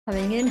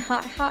Coming in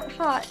hot, hot,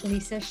 hot,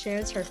 Lisa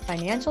shares her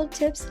financial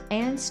tips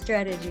and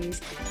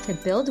strategies to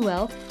build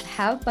wealth,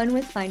 have fun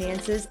with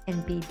finances,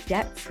 and be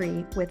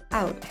debt-free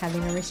without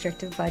having a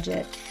restrictive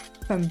budget.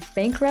 From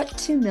bankrupt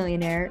to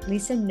millionaire,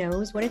 Lisa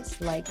knows what it's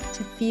like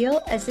to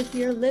feel as if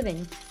you're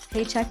living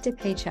paycheck to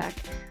paycheck.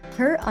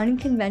 Her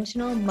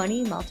unconventional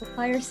money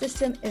multiplier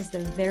system is the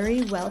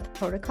very wealth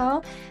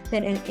protocol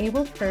that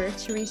enabled her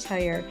to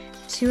retire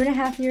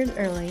 2.5 years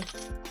early,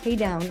 pay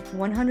down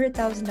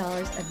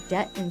 $100,000 of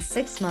debt in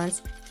 6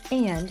 months,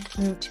 and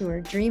move to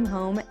her dream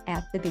home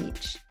at the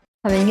beach.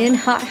 Coming in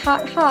hot,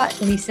 hot, hot,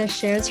 Lisa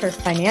shares her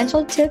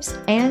financial tips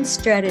and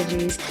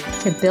strategies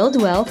to build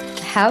wealth,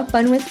 have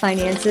fun with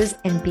finances,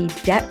 and be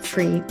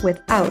debt-free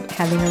without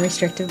having a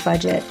restrictive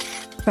budget.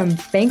 From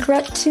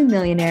bankrupt to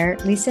millionaire,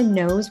 Lisa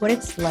knows what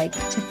it's like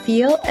to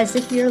feel as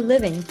if you're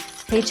living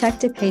paycheck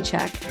to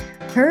paycheck.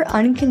 Her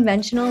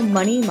unconventional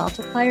money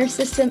multiplier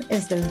system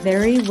is the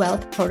very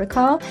wealth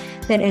protocol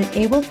that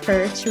enabled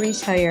her to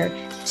retire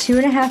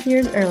 2.5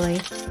 years early,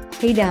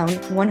 pay down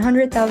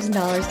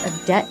 $100,000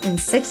 of debt in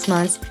 6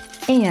 months,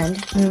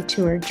 and move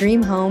to her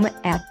dream home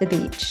at the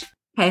beach.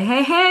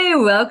 Hey,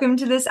 welcome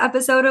to this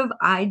episode of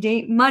I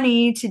Date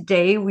Money.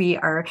 Today we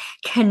are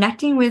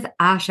connecting with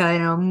Aasha,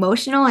 an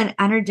emotional and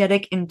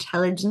energetic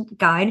intelligent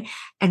guide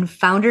and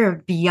founder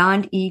of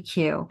Beyond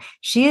EQ.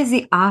 She is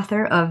the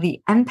author of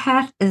The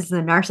Empath is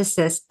the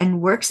Narcissist and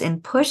works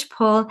in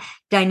push-pull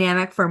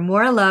dynamic for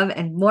more love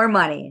and more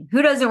money.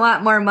 Who doesn't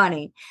want more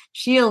money?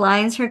 She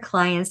aligns her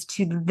clients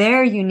to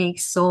their unique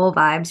soul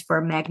vibes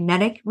for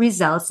magnetic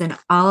results in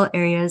all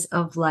areas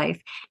of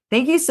life.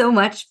 Thank you so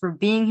much for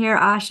being here,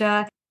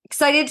 Aasha.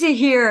 Excited to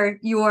hear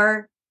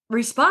your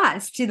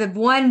response to the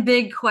one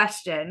big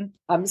question.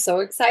 I'm so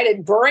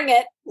excited. Bring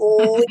it,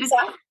 Lisa.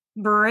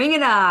 Bring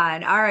it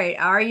on. All right.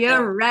 Are you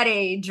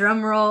ready?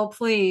 Drum roll,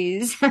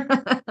 please.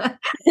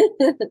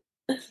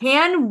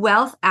 Can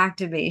wealth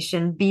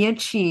activation be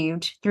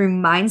achieved through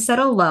mindset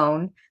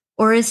alone,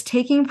 or is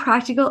taking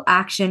practical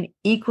action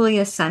equally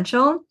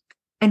essential?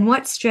 And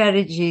what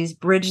strategies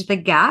bridge the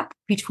gap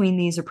between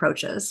these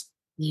approaches?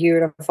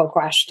 Beautiful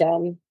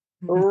question.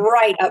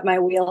 Right up my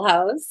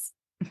wheelhouse.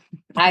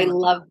 I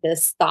love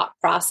this thought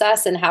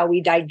process and how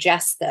we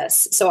digest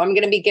this. So I'm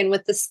going to begin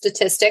with the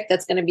statistic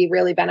that's going to be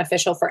really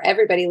beneficial for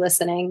everybody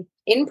listening,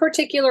 in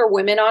particular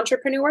women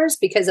entrepreneurs,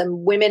 because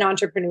women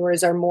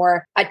entrepreneurs are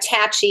more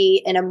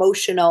attachy and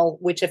emotional,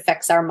 which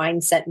affects our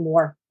mindset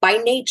more by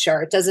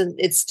nature.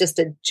 It's just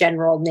a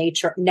general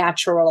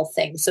natural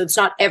thing. So it's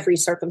not every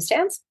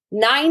circumstance.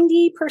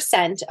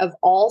 90% of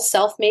all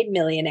self-made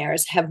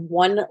millionaires have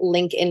one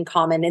link in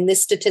common. And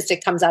this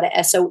statistic comes out of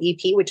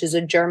SOEP, which is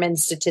a German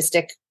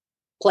statistic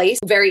place,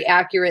 very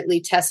accurately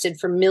tested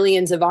for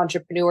millions of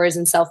entrepreneurs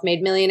and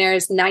self-made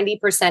millionaires.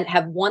 90%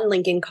 have one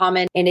link in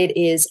common, and it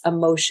is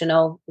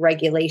emotional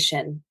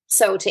regulation.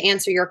 So to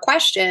answer your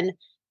question,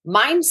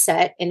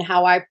 mindset, and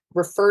how I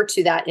refer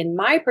to that in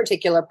my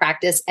particular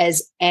practice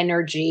as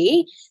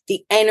energy,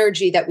 the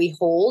energy that we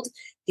hold.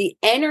 The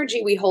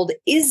energy we hold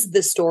is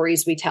the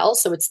stories we tell.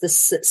 So it's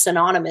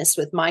synonymous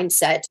with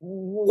mindset.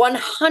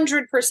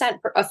 100%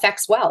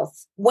 affects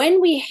wealth.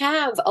 When we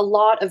have a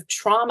lot of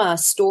trauma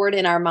stored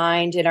in our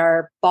mind, in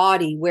our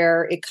body,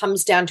 where it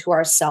comes down to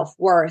our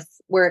self-worth,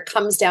 where it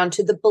comes down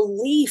to the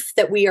belief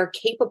that we are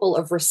capable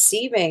of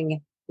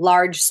receiving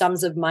large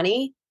sums of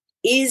money,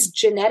 is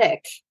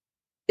genetic.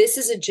 This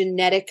is a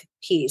genetic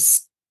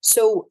piece.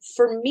 So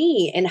for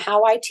me and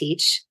how I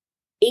teach,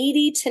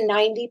 80 to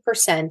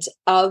 90%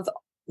 of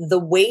the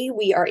way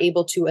we are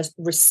able to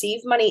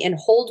receive money and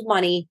hold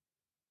money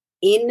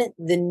in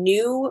the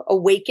new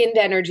awakened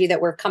energy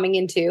that we're coming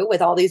into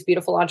with all these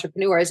beautiful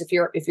entrepreneurs. If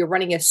you're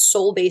running a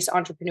soul-based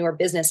entrepreneur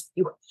business,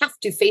 you have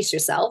to face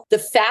yourself. The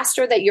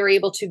faster that you're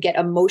able to get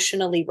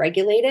emotionally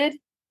regulated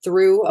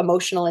through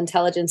emotional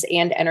intelligence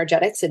and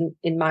energetics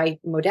in my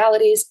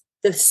modalities,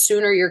 the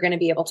sooner you're going to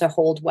be able to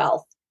hold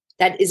wealth.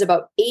 That is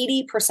about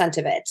 80%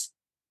 of it.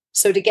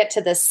 So to get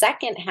to the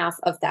second half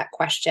of that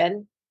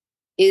question,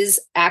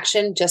 is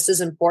action just as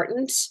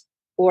important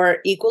or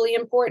equally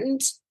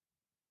important?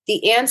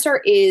 The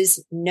answer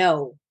is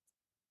no.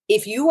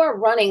 If you are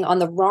running on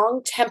the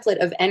wrong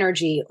template of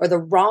energy or the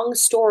wrong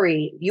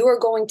story, you are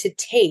going to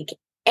take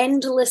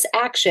endless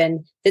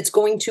action that's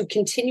going to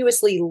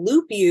continuously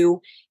loop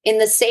you in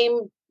the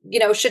same,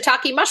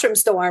 shiitake mushroom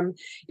storm.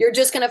 You're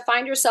just going to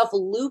find yourself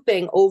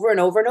looping over and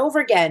over and over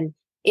again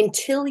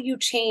until you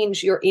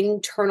change your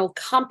internal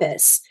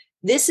compass.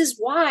 This is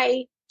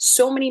why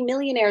so many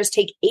millionaires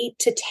take 8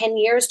 to 10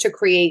 years to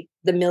create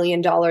the $1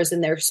 million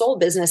in their soul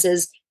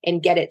businesses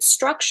and get it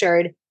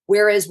structured.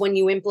 Whereas when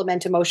you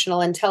implement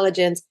emotional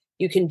intelligence,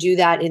 you can do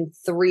that in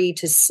 3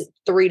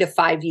 to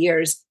 5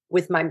 years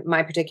with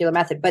my particular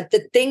method. But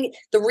the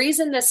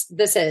reason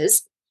this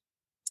is,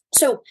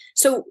 so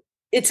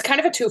it's kind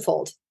of a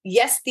twofold.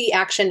 Yes, the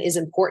action is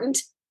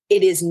important.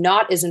 It is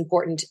not as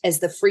important as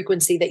the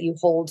frequency that you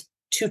hold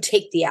to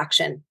take the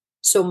action.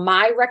 So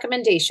my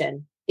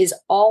recommendation is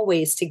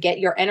always to get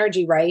your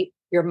energy right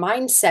your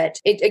mindset.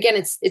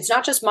 It's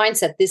not just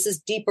mindset. This is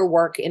deeper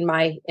work in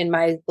my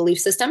belief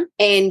system.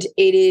 And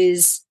it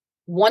is,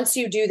 once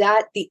you do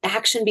that, the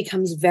action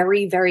becomes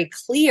very, very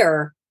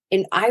clear.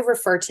 And I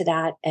refer to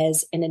that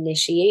as an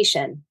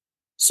initiation.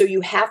 So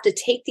you have to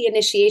take the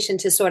initiation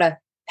to sort of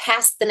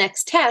pass the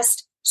next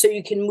test so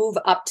you can move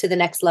up to the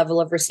next level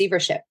of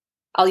receivership.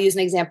 I'll use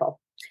an example.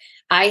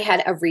 I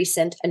had a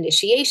recent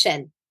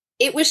initiation.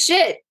 It was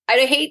shit.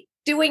 I hate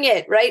doing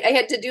it, right? I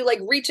had to do like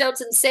reach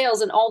outs and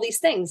sales and all these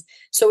things.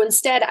 So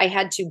instead, I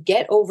had to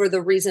get over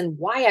the reason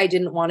why I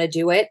didn't want to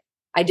do it.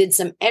 I did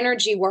some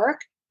energy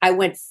work. I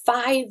went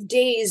 5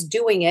 days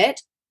doing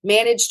it,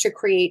 managed to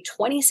create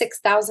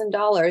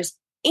 $26,000.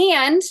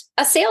 And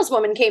a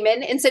saleswoman came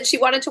in and said she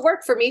wanted to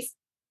work for me,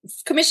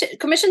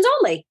 commissions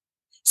only.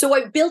 So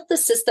I built the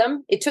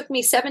system. It took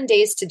me 7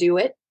 days to do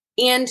it.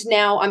 And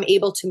now I'm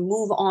able to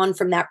move on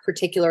from that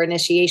particular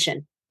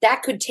initiation.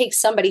 That could take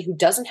somebody who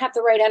doesn't have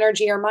the right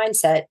energy or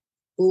mindset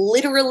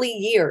literally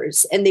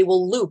years, and they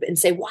will loop and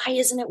say, why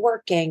isn't it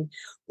working?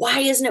 Why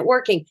isn't it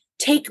working?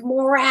 Take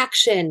more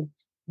action,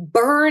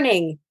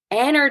 burning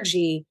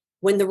energy,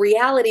 when the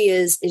reality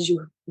is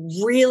you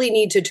really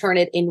need to turn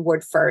it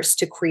inward first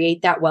to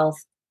create that wealth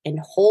and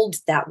hold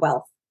that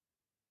wealth.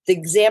 The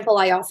example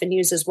I often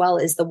use as well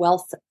is the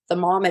wealth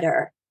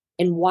thermometer,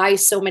 and why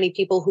so many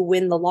people who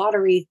win the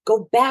lottery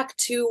go back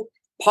to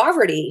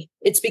poverty.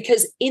 It's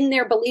because in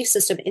their belief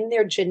system, in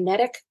their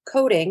genetic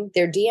coding,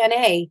 their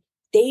DNA,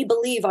 they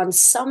believe on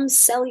some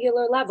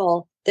cellular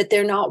level that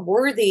they're not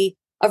worthy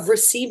of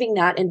receiving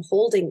that and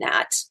holding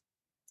that.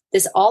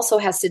 This also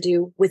has to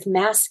do with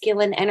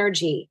masculine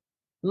energy.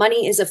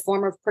 Money is a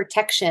form of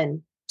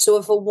protection. So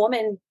if a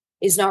woman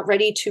is not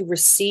ready to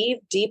receive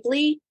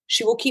deeply,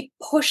 she will keep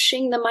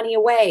pushing the money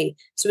away.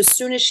 So as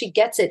soon as she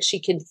gets it, she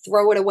can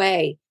throw it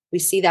away. We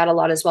see that a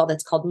lot as well.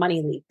 That's called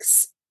money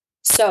leaks.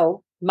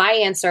 So my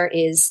answer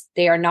is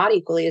they are not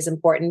equally as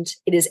important.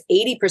 It is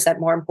 80%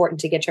 more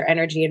important to get your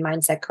energy and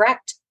mindset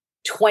correct,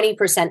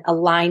 20%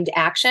 aligned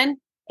action.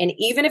 And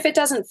even if it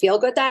doesn't feel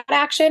good, that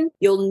action,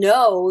 you'll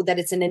know that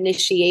it's an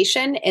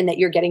initiation and that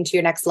you're getting to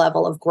your next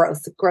level of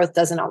growth. Growth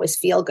doesn't always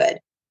feel good.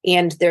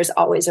 And there's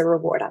always a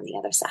reward on the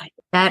other side.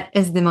 That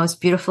is the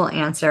most beautiful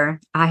answer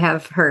I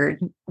have heard.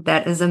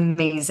 That is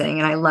amazing.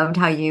 And I loved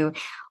how you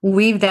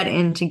weave that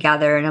in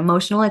together. And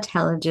emotional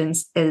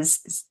intelligence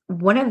is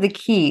one of the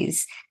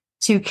keys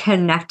to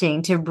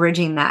connecting, to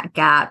bridging that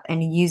gap,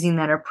 and using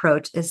that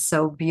approach is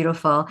so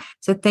beautiful.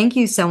 So thank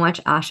you so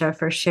much, Aasha,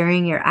 for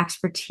sharing your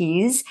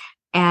expertise.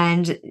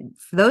 And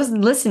for those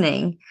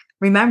listening,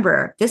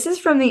 remember, this is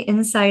from the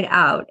inside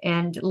out,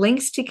 and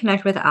links to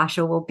connect with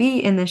Aasha will be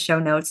in the show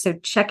notes. So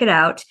check it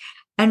out.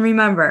 And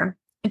remember,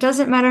 it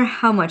doesn't matter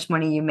how much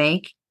money you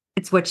make.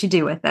 It's what you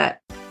do with it.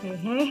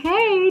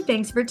 Hey,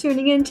 thanks for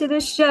tuning into the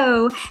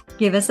show.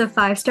 Give us a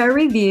 5-star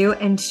review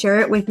and share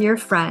it with your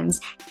friends.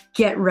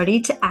 Get ready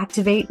to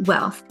activate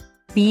wealth.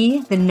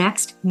 Be the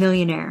next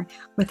millionaire.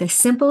 With a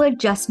simple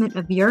adjustment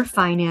of your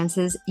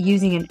finances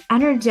using an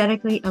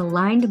energetically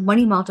aligned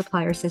money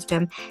multiplier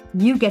system,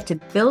 you get to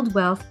build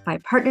wealth by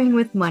partnering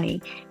with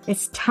money.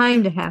 It's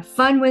time to have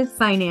fun with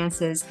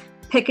finances.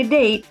 Pick a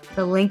date.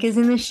 The link is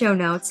in the show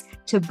notes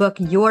to book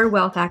your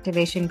wealth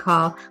activation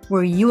call,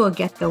 where you will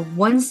get the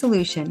one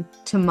solution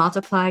to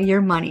multiply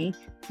your money.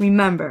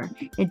 Remember,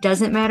 it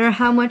doesn't matter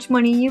how much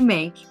money you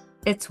make.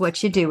 It's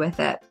what you do with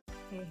it.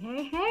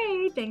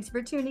 Hey, thanks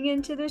for tuning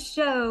into the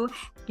show.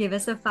 Give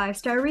us a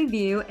 5-star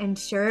review and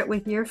share it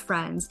with your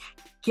friends.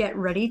 Get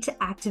ready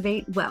to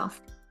activate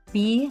wealth.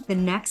 Be the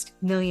next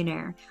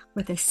millionaire.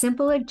 With a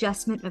simple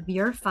adjustment of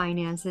your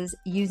finances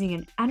using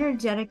an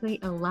energetically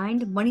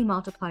aligned money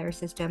multiplier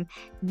system,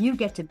 you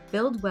get to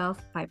build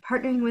wealth by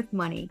partnering with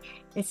money.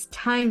 It's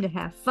time to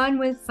have fun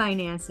with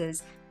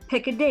finances.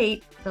 Pick a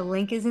date. The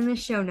link is in the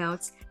show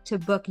notes to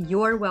book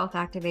your wealth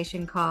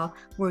activation call,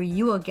 where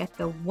you will get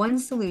the one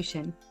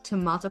solution to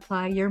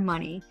multiply your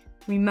money.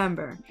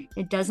 Remember,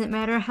 it doesn't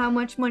matter how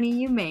much money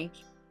you make.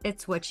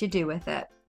 It's what you do with it.